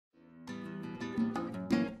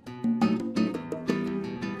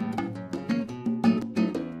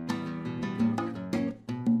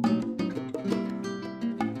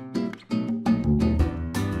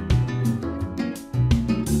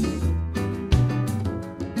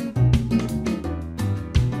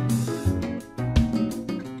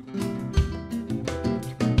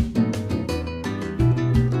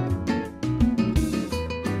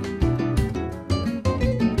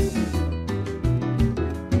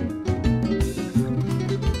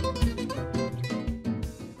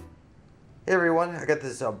got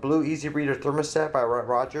this blue Easy Reader Thermostat by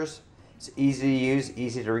Rodgers. It's easy to use,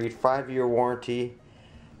 easy to read, 5-year warranty,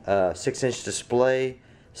 6-inch display,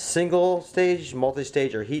 single stage,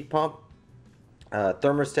 multi-stage or heat pump,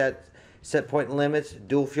 thermostat set point limits,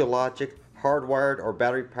 dual fuel logic, hardwired or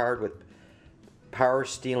battery powered with power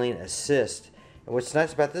stealing assist. And what's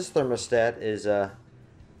nice about this thermostat is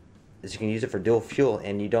you can use it for dual fuel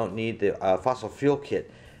and you don't need the fossil fuel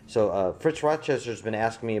kit. So Fritz Rochester has been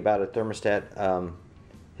asking me about a thermostat.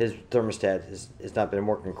 His thermostat has not been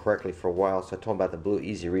working correctly for a while, so I told him about the Blue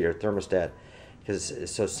Easy Reader thermostat because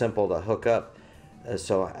it's so simple to hook up.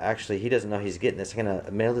 So actually he doesn't know he's getting this. I'm going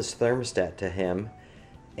to mail this thermostat to him,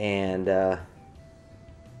 and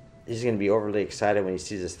he's going to be overly excited when he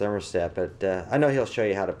sees this thermostat, but I know he'll show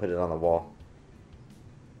you how to put it on the wall.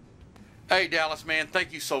 Hey Dallas, man,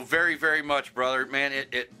 thank you so very, very much, brother. Man,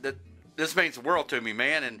 this means the world to me,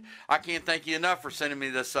 man, and I can't thank you enough for sending me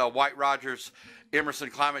this White Rodgers Emerson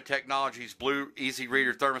Climate Technologies Blue Easy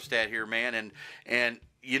Reader thermostat here, man, and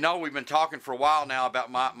you know, we've been talking for a while now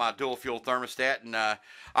about my dual fuel thermostat, and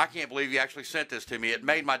I can't believe you actually sent this to me. It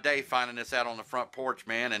made my day finding this out on the front porch,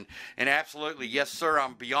 man, and absolutely, yes sir,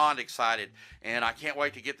 I'm beyond excited, and I can't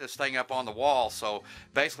wait to get this thing up on the wall. So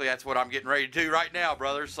basically that's what I'm getting ready to do right now,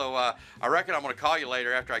 brother. So I reckon I'm going to call you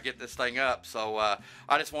later after I get this thing up. So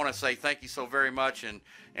I just want to say thank you so very much,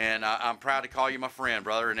 and I'm proud to call you my friend,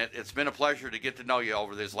 brother, and it's been a pleasure to get to know you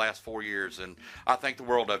over these last 4 years, and I think the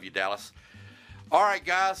world of you, Dallas. All right,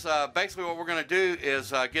 guys, basically what we're going to do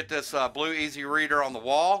is get this Blue Easy Reader on the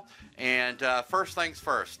wall. And first things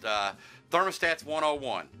first, Thermostats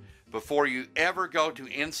 101. Before you ever go to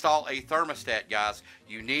install a thermostat, guys,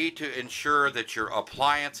 you need to ensure that your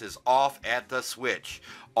appliance is off at the switch.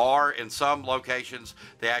 Or in some locations,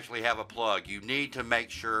 they actually have a plug. You need to make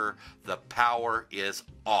sure the power is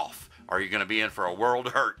off, or you're going to be in for a world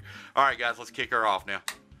of hurt. All right, guys, let's kick her off now.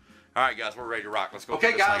 All right, guys, we're ready to rock. Let's go.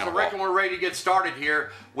 Okay, guys, I reckon we're ready to get started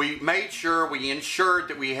here. We ensured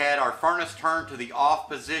that we had our furnace turned to the off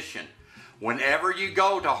position. Whenever you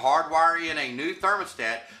go to hardwire in a new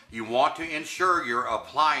thermostat, you want to ensure your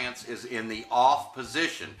appliance is in the off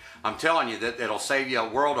position. I'm telling you that it'll save you a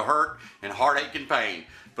world of hurt and heartache and pain.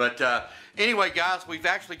 But anyway, guys, we've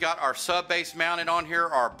actually got our sub base mounted on here,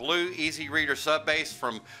 our Blue Easy Reader sub base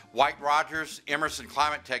from White Rodgers Emerson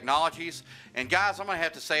Climate Technologies. And guys, I'm going to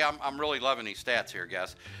have to say I'm really loving these stats here,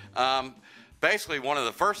 guys. Basically, one of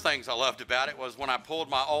the first things I loved about it was when I pulled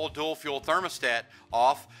my old dual fuel thermostat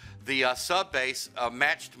off, the sub base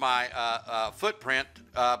matched my footprint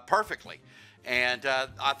perfectly. And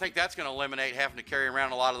I think that's going to eliminate having to carry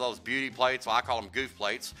around a lot of those beauty plates. Well, I call them goof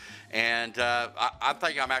plates. And I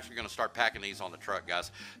think I'm actually going to start packing these on the truck,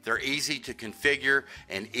 guys. They're easy to configure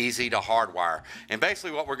and easy to hardwire. And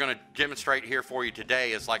basically what we're going to demonstrate here for you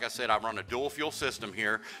today is, like I said, I run a dual fuel system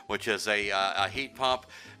here, which is a heat pump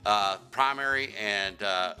primary and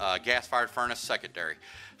gas-fired furnace secondary.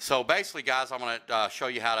 So basically, guys, I'm going to show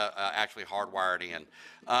you how to actually hardwire it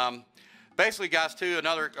in. Basically, guys, too,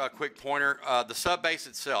 another quick pointer, the sub base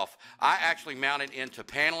itself, I actually mounted into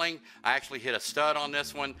paneling. I actually hit a stud on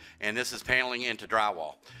this one, and this is paneling into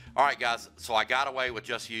drywall. All right, guys, so I got away with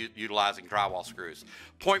just utilizing drywall screws.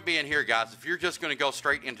 Point being here, guys, if you're just going to go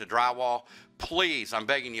straight into drywall, please, I'm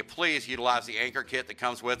begging you, please utilize the anchor kit that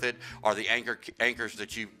comes with it, or the anchors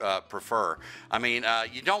that you prefer. I mean,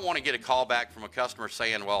 you don't want to get a call back from a customer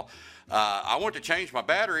saying, well, I went to change my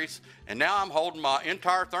batteries, and now I'm holding my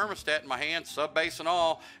entire thermostat in my hand, sub base and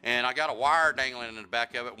all, and I got a wire dangling in the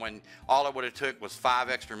back of it, when all it would have took was 5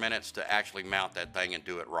 extra minutes to actually mount that thing and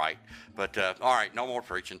do it right. But all right, no more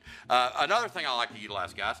preaching. Another thing I like to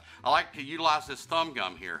utilize, guys, I like to utilize this thumb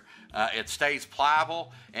gum here. It stays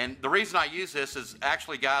pliable, and the reason I use this is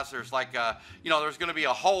actually, guys, there's like there's going to be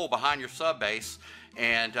a hole behind your sub base,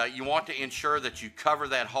 and you want to ensure that you cover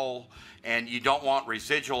that hole, and you don't want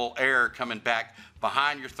residual air coming back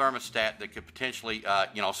behind your thermostat that could potentially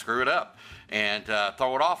screw it up and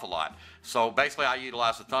throw it off a lot. So basically I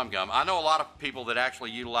utilize the thumb gum. I know a lot of people that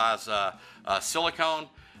actually utilize silicone.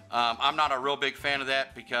 I'm not a real big fan of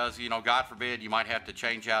that because, God forbid, you might have to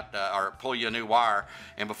change out or pull you a new wire,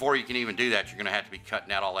 and before you can even do that, you're going to have to be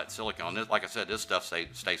cutting out all that silicone. Like I said, this stuff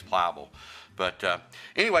stays pliable. But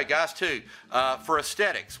anyway, guys, too, for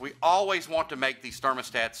aesthetics, we always want to make these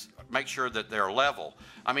thermostats, make sure that they're level.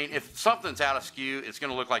 I mean, if something's out of skew, it's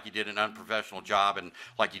going to look like you did an unprofessional job and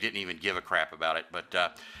like you didn't even give a crap about it.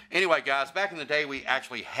 But anyway, guys, back in the day, we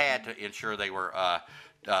actually had to ensure they were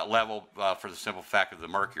level for the simple fact of the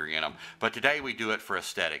mercury in them. But today we do it for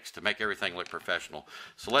aesthetics, to make everything look professional.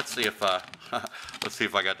 So let's see if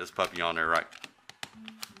I got this puppy on there right.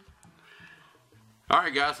 All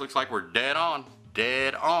right, guys, looks like we're dead on.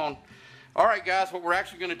 dead on. All right, guys, what we're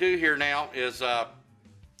actually going to do here now is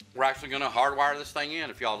we're actually going to hardwire this thing in,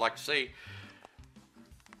 if y'all would like to see.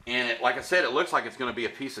 And like I said, it looks like it's going to be a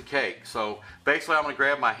piece of cake. So basically, I'm going to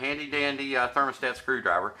grab my handy dandy thermostat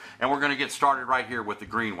screwdriver, and we're going to get started right here with the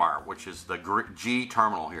green wire, which is the G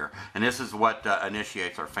terminal here. And this is what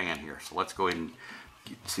initiates our fan here. So let's go ahead and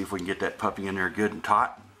see if we can get that puppy in there good and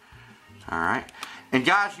taut. All right. And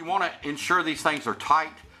guys, you want to ensure these things are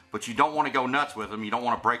tight, but you don't want to go nuts with them. You don't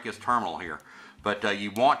want to break this terminal here. But you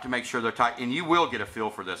want to make sure they're tight, and you will get a feel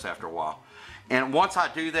for this after a while. And once I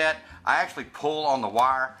do that, I actually pull on the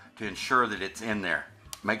wire to ensure that it's in there.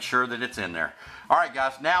 Make sure that it's in there. All right,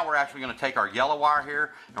 guys, now we're actually going to take our yellow wire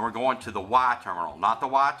here, and we're going to the Y terminal. Not the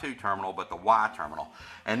Y2 terminal, but the Y terminal.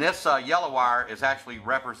 And this yellow wire is actually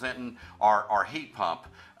representing our heat pump,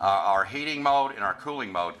 our heating mode and our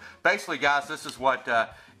cooling mode. Basically, guys, this is what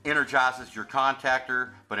energizes your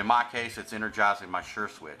contactor, but in my case, it's energizing my sure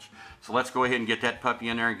switch. So let's go ahead and get that puppy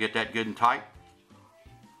in there and get that good and tight.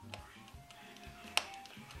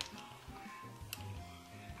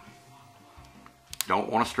 Don't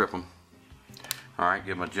want to strip them. All right,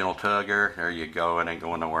 give them a gentle tug there. There you go. It ain't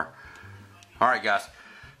going nowhere. All right, guys.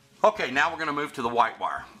 Okay, now we're going to move to the white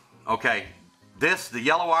wire. Okay, the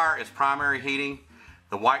yellow wire is primary heating.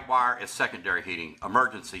 The white wire is secondary heating,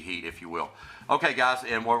 emergency heat, if you will. Okay, guys,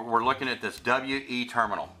 and we're looking at this WE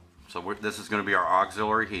terminal. So this is going to be our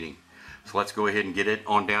auxiliary heating. So let's go ahead and get it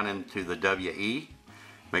on down into the WE.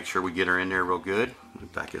 Make sure we get her in there real good.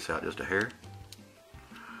 Back this out just a hair.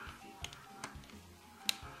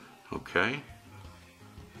 Okay.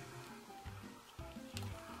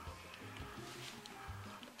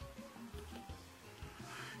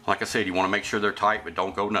 Like I said, you want to make sure they're tight, but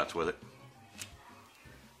don't go nuts with it.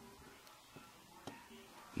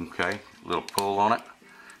 Okay, a little pull on it.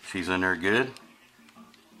 She's in there good.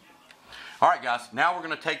 All right, guys, now we're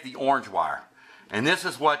going to take the orange wire. And this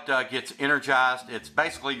is what gets energized. It's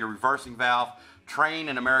basically your reversing valve. Train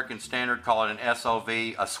and American Standard call it an SOV,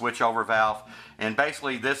 a switchover valve. And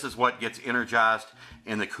basically this is what gets energized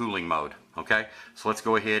in the cooling mode. Okay, so let's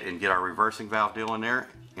go ahead and get our reversing valve deal in there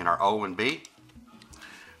in our O and B.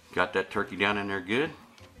 Got that turkey down in there good.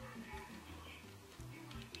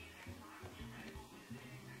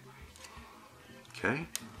 Okay.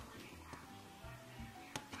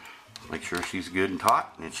 Make sure she's good and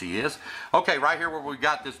taut, and she is. Okay, right here where we've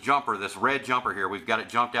got this jumper, this red jumper here, we've got it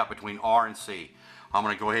jumped out between R and C. I'm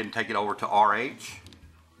going to go ahead and take it over to RH.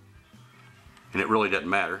 And it really doesn't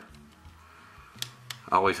matter.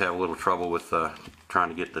 I always have a little trouble with trying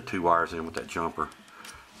to get the two wires in with that jumper.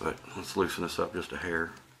 But let's loosen this up just a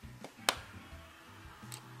hair.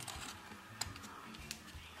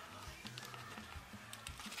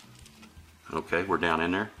 Okay, we're down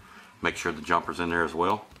in there. Make sure the jumper's in there as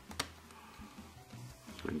well.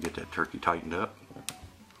 So we can get that turkey tightened up.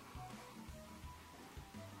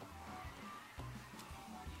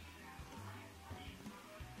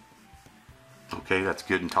 Okay, that's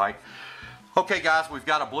good and tight. Okay, guys, we've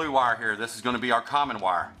got a blue wire here. This is going to be our common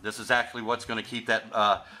wire. This is actually what's going to keep that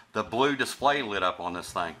the blue display lit up on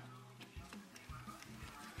this thing.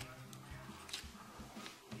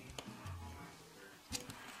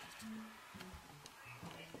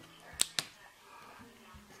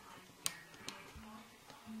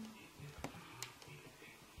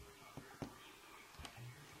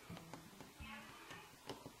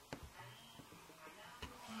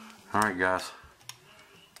 All right, guys.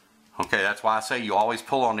 Okay, that's why I say you always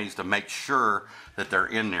pull on these to make sure that they're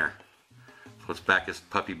in there. So let's back this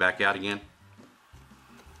puppy back out again.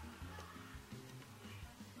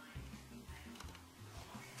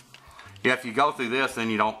 Yeah, if you go through this, then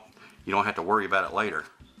you don't have to worry about it later.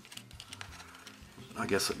 I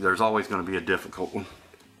guess there's always going to be a difficult one.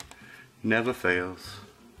 Never fails.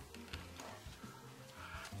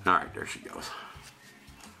 All right, there she goes.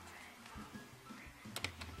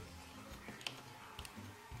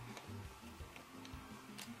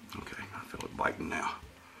 Okay, I feel it biting now.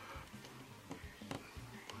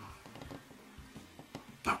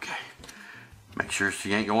 Okay, make sure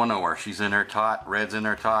she ain't going nowhere. She's in there taut, red's in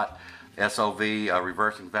there taut, SOV,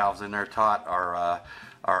 reversing valves in there taut, our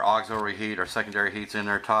auxiliary heat, our secondary heat's in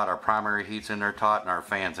there taut, our primary heat's in there taut, and our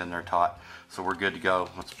fan's in there taut. So we're good to go.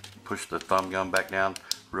 Let's push the thumb gun back down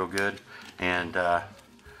real good. And all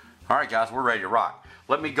right, guys, we're ready to rock.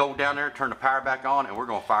 Let me go down there, turn the power back on, and we're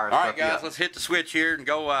going to fire this up. All right, guys, let's hit the switch here and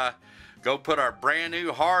go put our brand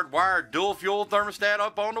new hardwired dual fuel thermostat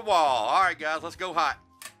up on the wall. All right, guys, let's go hot.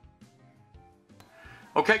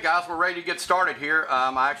 Okay, guys, we're ready to get started here.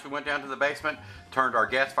 I actually went down to the basement, turned our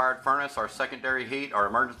gas-fired furnace, our secondary heat, our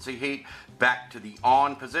emergency heat, back to the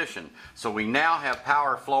on position. So we now have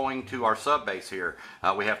power flowing to our sub base here.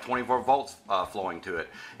 We have 24 volts flowing to it.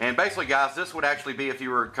 And basically, guys, this would actually be if you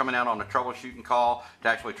were coming out on a troubleshooting call to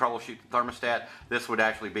actually troubleshoot the thermostat. This would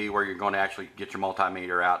actually be where you're going to actually get your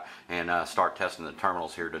multimeter out and start testing the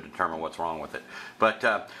terminals here to determine what's wrong with it.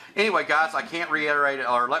 But anyway, guys, I can't reiterate it,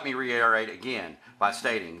 or let me reiterate again by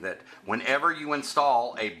stating that whenever you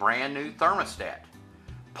install a brand new thermostat,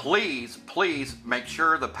 please make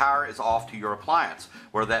sure the power is off to your appliance,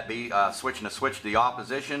 whether that be switching a switch to the off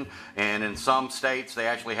position, and in some states they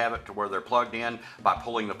actually have it to where they're plugged in by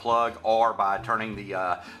pulling the plug or by turning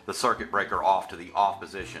the circuit breaker off to the off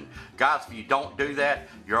position. Guys, if you don't do that,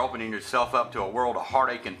 you're opening yourself up to a world of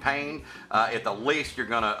heartache and pain. At the least, you're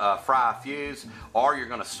going to fry a fuse, or you're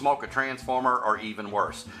going to smoke a transformer, or even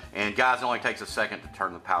worse. And guys, it only takes a second to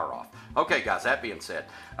turn the power off. Okay, guys, that being said,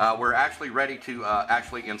 we're actually ready to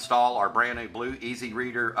actually install our brand new blue Easy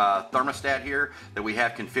Reader thermostat here that we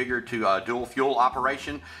have configured to dual fuel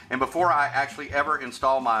operation. And before I actually ever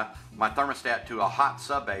install my thermostat to a hot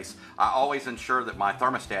sub base, I always ensure that my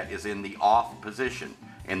thermostat is in the off position.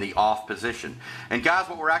 And guys,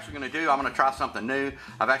 what we're actually going to do, I'm going to try something new.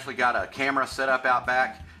 I've actually got a camera set up out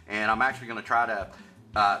back, and I'm actually going to try to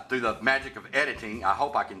through the magic of editing, I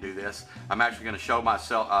hope I can do this. I'm actually going to show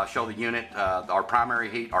show the unit, our primary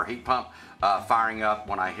heat, our heat pump, firing up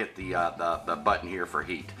when I hit the button here for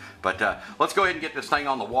heat. But let's go ahead and get this thing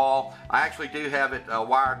on the wall. I actually do have it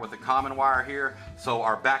wired with a common wire here, so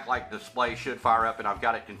our backlight display should fire up, and I've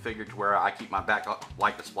got it configured to where I keep my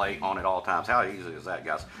backlight display on at all times. How easy is that,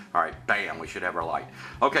 guys? All right, bam, we should have our light.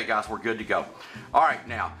 Okay, guys, we're good to go. All right,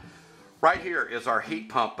 now, right here is our heat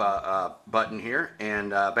pump button here,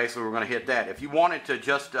 and basically we're going to hit that. If you wanted to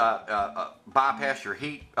just bypass your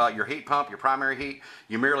heat pump, your primary heat,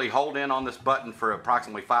 you merely hold in on this button for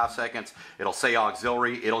approximately 5 seconds. It'll say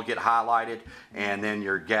auxiliary, it'll get highlighted, and then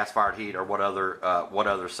your gas-fired heat or what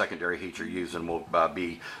other secondary heat you're using will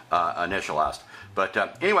be initialized. But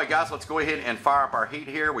anyway, guys, let's go ahead and fire up our heat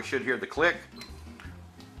here. We should hear the click,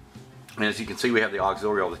 and as you can see, we have the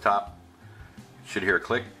auxiliary over the top. Should hear a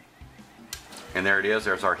click. And there it is.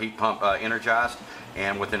 There's our heat pump energized.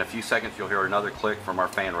 And within a few seconds, you'll hear another click from our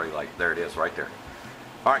fan relay. There it is right there.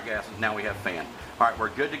 All right, guys. Now we have fan. All right,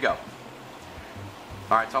 we're good to go.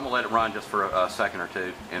 All right, so I'm going to let it run just for a second or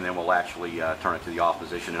two, and then we'll actually turn it to the off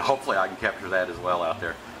position. And hopefully I can capture that as well out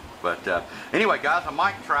there. But anyway, guys, I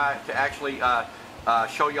might try to actually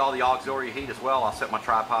show you all the auxiliary heat as well. I'll set my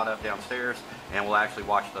tripod up downstairs, and we'll actually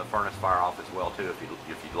watch the furnace fire off as well, too,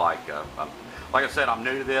 if you'd like. Like I said, I'm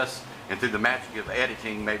new to this. And through the magic of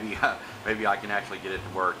editing, maybe I can actually get it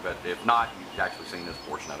to work. But if not, you've actually seen this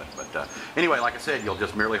portion of it. But anyway, like I said, you'll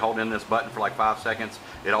just merely hold in this button for like 5 seconds.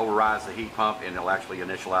 It overrides the heat pump, and it'll actually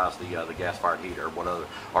initialize the gas-fired heat or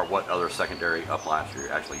what other secondary appliance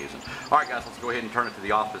you're actually using. All right, guys, let's go ahead and turn it to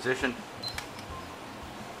the off position.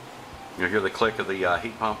 You'll hear the click of the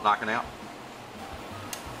heat pump knocking out.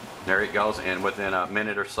 There it goes, and within a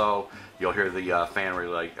minute or so, you'll hear the fan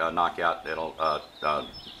relay knock out. It'll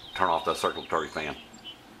turn off the circulatory fan.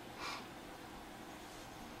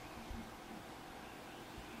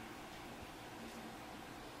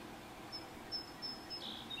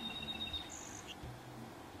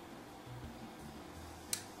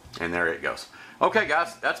 And there it goes. Okay,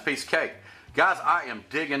 guys, that's a piece of cake. Guys, I am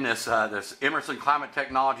digging this this Emerson Climate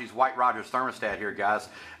Technologies White Rodgers thermostat here, guys.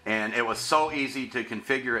 And it was so easy to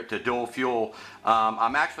configure it to dual fuel.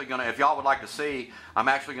 I'm actually going to, if y'all would like to see, I'm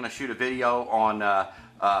actually going to shoot a video on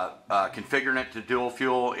configuring it to dual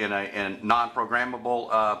fuel in a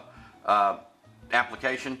non-programmable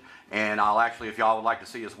application. And I'll actually, if y'all would like to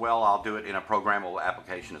see as well, I'll do it in a programmable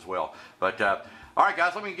application as well. But all right,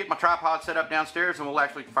 guys, let me get my tripod set up downstairs, and we'll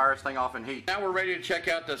actually fire this thing off in heat. Now we're ready to check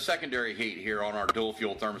out the secondary heat here on our dual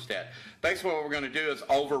fuel thermostat. Basically what we're going to do is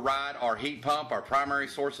override our heat pump, our primary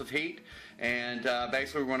source of heat, and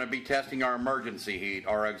basically we're going to be testing our emergency heat,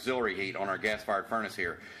 our auxiliary heat on our gas-fired furnace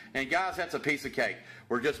here. And guys, that's a piece of cake.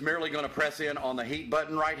 We're just merely going to press in on the heat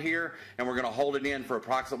button right here, and we're going to hold it in for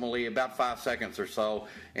approximately about 5 seconds or so,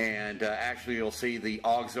 and actually you'll see the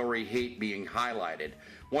auxiliary heat being highlighted.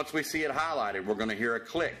 Once we see it highlighted, we're going to hear a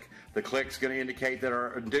click. The click's going to indicate that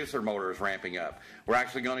our inducer motor is ramping up. We're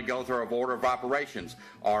actually going to go through our order of operations.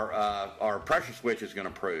 Our pressure switch is going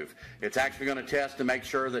to prove. It's actually going to test to make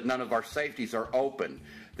sure that none of our safeties are open.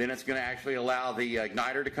 Then it's going to actually allow the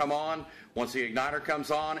igniter to come on. Once the igniter comes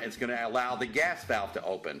on, it's going to allow the gas valve to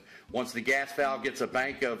open. Once the gas valve gets a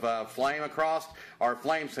bank of flame across, our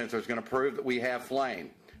flame sensor is going to prove that we have flame.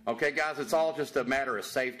 Okay, guys, it's all just a matter of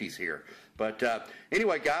safeties here. But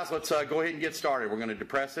anyway, guys, let's go ahead and get started. We're going to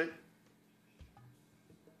depress it.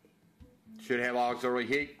 Should have auxiliary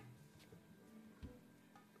heat.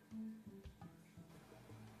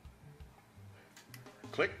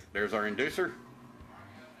 Click. There's our inducer.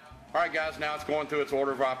 All right, guys, now it's going through its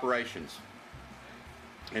order of operations.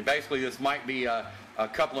 And basically, this might be a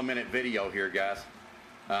couple of minute video here, guys.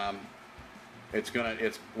 Once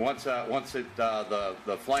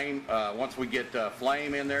we get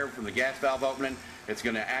flame in there from the gas valve opening, it's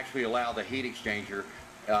going to actually allow the heat exchanger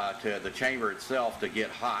to the chamber itself to get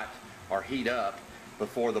hot or heat up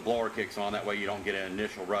before the blower kicks on. That way you don't get an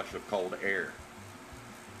initial rush of cold air.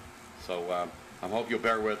 So I hope you'll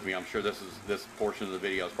bear with me. I'm sure this portion of the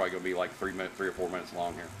video is probably going to be like 3 or 4 minutes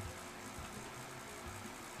long here.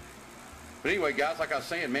 But anyway, guys, like I was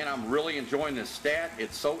saying, man, I'm really enjoying this stat.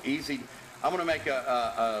 It's so easy. I'm going to make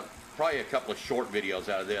probably a couple of short videos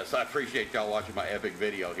out of this. I appreciate y'all watching my epic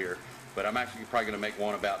video here. But I'm actually probably going to make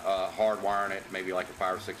one about hardwiring it, maybe like a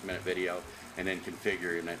 5 or 6 minute video, and then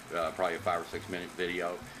configuring it, probably a 5 or 6 minute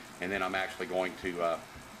video. And then I'm actually going to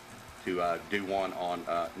do one on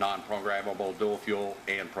non-programmable dual fuel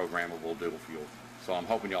and programmable dual fuel. So I'm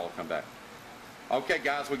hoping y'all will come back. Okay,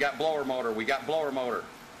 guys, we got blower motor. We got blower motor.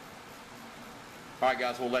 All right,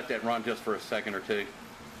 guys, we'll let that run just for a second or two.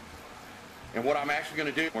 And what I'm actually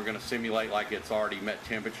going to do, we're going to simulate like it's already met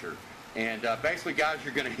temperature. And basically, guys,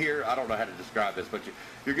 you're going to hear, I don't know how to describe this, but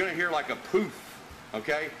you're going to hear like a poof,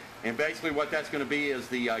 okay? And basically what that's going to be is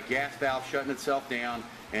the gas valve shutting itself down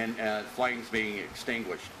and flames being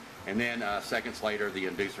extinguished. And then seconds later, the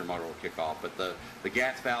inducer motor will kick off. But the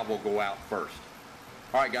gas valve will go out first.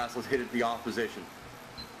 All right, guys, let's hit it the off position.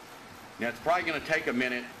 Now, it's probably going to take a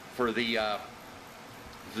minute for the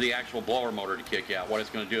actual blower motor to kick out. What it's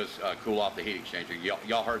going to do is cool off the heat exchanger.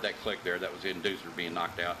 Y'all heard that click there. That was the inducer being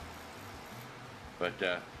knocked out. But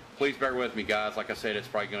please bear with me, guys. Like I said, it's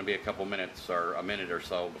probably going to be a couple minutes or a minute or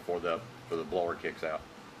so before the blower kicks out.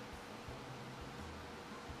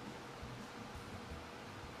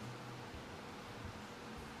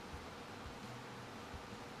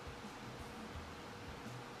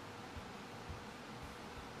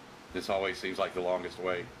 This always seems like the longest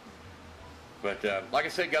way. But like I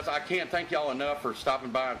said, guys, I can't thank y'all enough for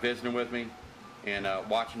stopping by and visiting with me and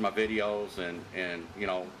watching my videos and you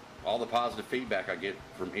know, all the positive feedback I get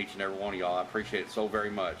from each and every one of y'all. I appreciate it so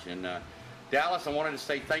very much. And Dallas, I wanted to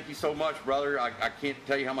say thank you so much, brother. I can't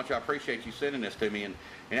tell you how much I appreciate you sending this to me. And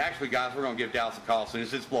actually, guys, we're going to give Dallas a call as soon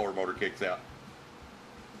as this blower motor kicks out.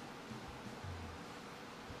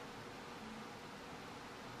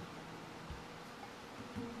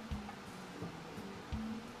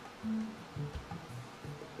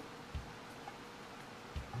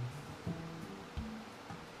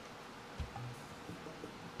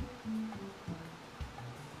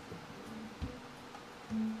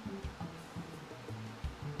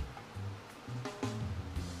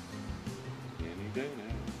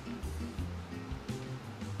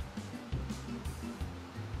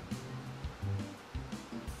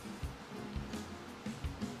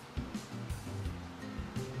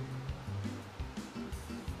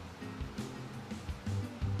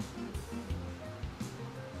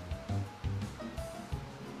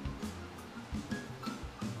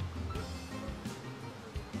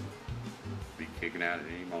 Kicking out at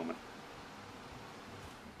any moment.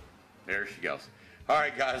 There she goes. All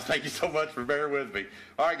right, guys, thank you so much for bearing with me.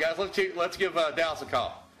 All right, guys, let's give Dallas a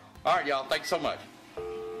call. All right, y'all, thanks so much.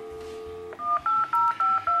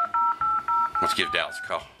 Let's give Dallas a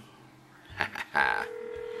call.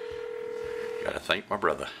 Gotta thank my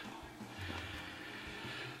brother.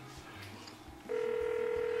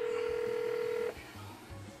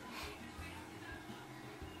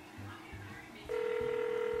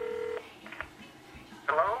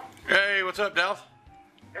 Hey, what's up, Dallas?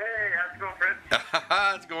 Hey, how's it going, Fritz?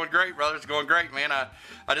 It's going great, brother. It's going great, man. I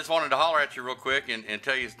just wanted to holler at you real quick and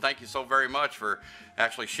tell you thank you so very much for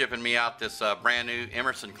actually shipping me out this brand new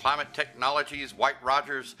Emerson Climate Technologies White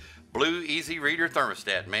Rodgers Blue Easy Reader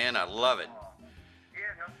Thermostat. Man, I love it. Yeah,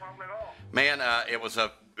 no problem at all. Man, it was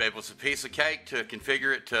a piece of cake to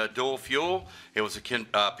configure it to dual fuel. It was a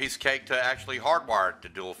piece of cake to actually hardwire it to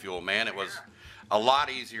dual fuel, man. It was a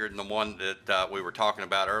lot easier than the one that we were talking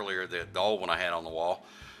about earlier, the old one I had on the wall.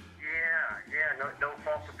 Yeah, no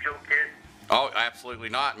fault for fuel kit. Oh, absolutely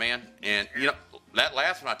not, man. And, you know, that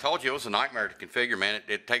last one I told you, it was a nightmare to configure, man.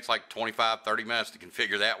 It takes like 25, 30 minutes to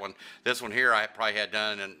configure that one. This one here I probably had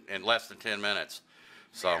done in less than 10 minutes.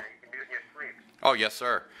 So. Yeah, you can do it in your sleep. Oh, yes,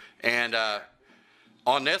 sir. And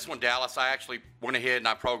on this one, Dallas, I actually went ahead and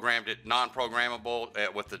I programmed it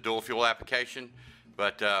non-programmable with the dual fuel application.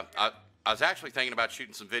 But was actually thinking about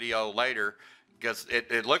shooting some video later because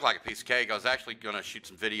it looked like a piece of cake. I was actually going to shoot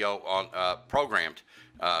some video on programmed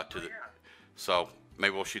to the. So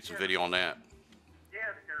maybe we'll shoot some video on that. Yeah,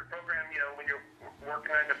 your program, you know, when you're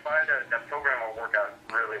working 9 to 5, that program will work out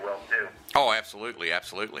really well too. Oh, absolutely,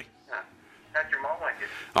 absolutely. Yeah. How'd your mom like it?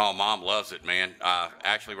 Oh, Mom loves it, man.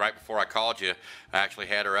 Actually, right before I called you, I actually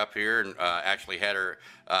had her up here and actually had her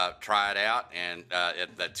try it out. And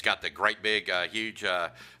it's got the great big, huge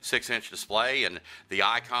 6-inch display, and the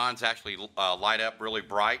icons actually light up really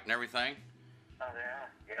bright and everything. Oh,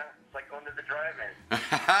 yeah. Yeah. It's like going to the drive-in.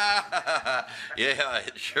 Yeah,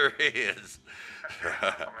 it sure is. Oh,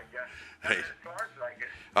 my God. How did the cars like it?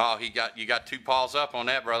 Oh, you got 2 paws up on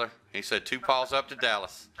that, brother. He said 2 paws up to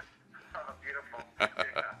Dallas. Oh, beautiful. Yeah.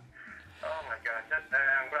 Oh, my gosh.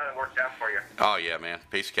 I'm glad it worked out for you. Oh, yeah, man.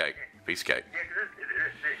 Piece of cake. Piece of cake. Yeah, because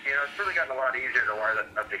you know, it's really gotten a lot easier to wire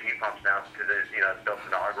up the heat pumps now because it's built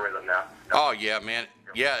in the algorithm now. Oh, yeah, man.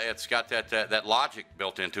 Yeah, it's got that logic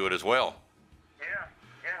built into it as well. Yeah.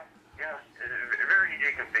 It's very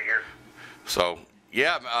easy to configure. So,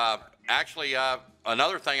 yeah, actually,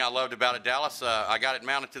 another thing I loved about it, Dallas, I got it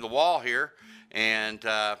mounted to the wall here, and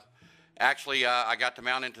actually, I got to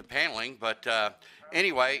mount into the paneling, but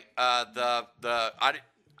anyway, I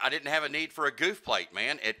didn't have a need for a goof plate,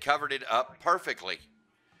 man. It covered it up perfectly.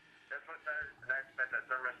 That's what's nice about that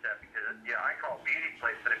thermostat because, I call it beauty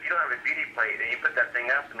plates, but if you don't have a beauty plate and you put that thing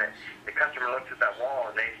up and the customer looks at that wall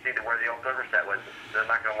and they see where the old thermostat was, they're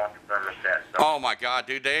not going to want the thermostat. So. Oh, my God,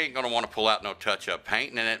 dude, they ain't going to want to pull out no touch-up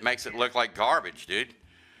paint, and it makes it look like garbage, dude.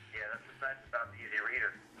 Yeah, that's what's nice about the Easy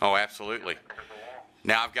Reader. Oh, absolutely.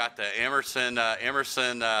 Now I've got the Emerson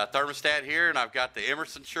thermostat here, and I've got the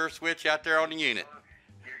Emerson Sure switch out there on the unit.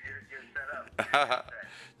 You're set up.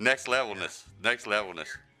 Next levelness. Next levelness.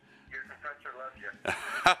 Your compressor loves you.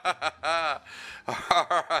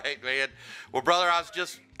 All right, man. Well, brother, I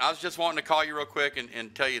was just wanting to call you real quick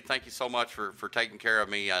and tell you thank you so much for taking care of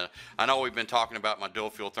me. I know we've been talking about my dual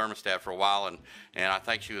fuel thermostat for a while, and I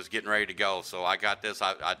think she was getting ready to go. So I got this.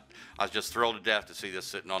 I was just thrilled to death to see this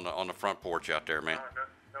sitting on the front porch out there, man.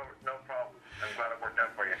 No problem. I'm glad it worked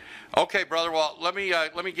out for you. Okay, brother. Well, let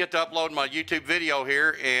me get to uploading my YouTube video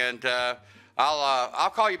here, and I'll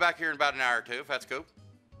call you back here in about an hour or two if that's cool. Okay.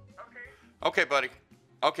 Okay, buddy.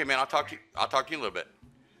 Okay, man. I'll talk to you in a little bit.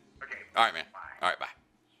 Okay. All right, man. Bye. All right, bye.